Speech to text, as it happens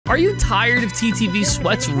Are you tired of TTV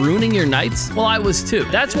sweats ruining your nights? Well, I was too.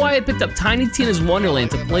 That's why I picked up Tiny Tina's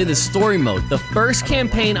Wonderland to play the story mode, the first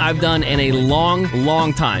campaign I've done in a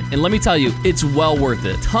long time. And let me tell you, it's well worth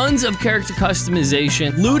it. Tons of character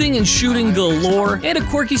customization, looting and shooting galore, and a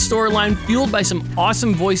quirky storyline fueled by some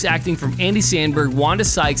awesome voice acting from Andy Samberg, Wanda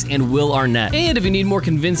Sykes, and Will Arnett. And if you need more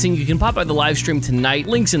convincing, you can pop by the live stream tonight.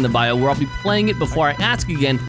 Links in the bio, where I'll be playing it before I ask again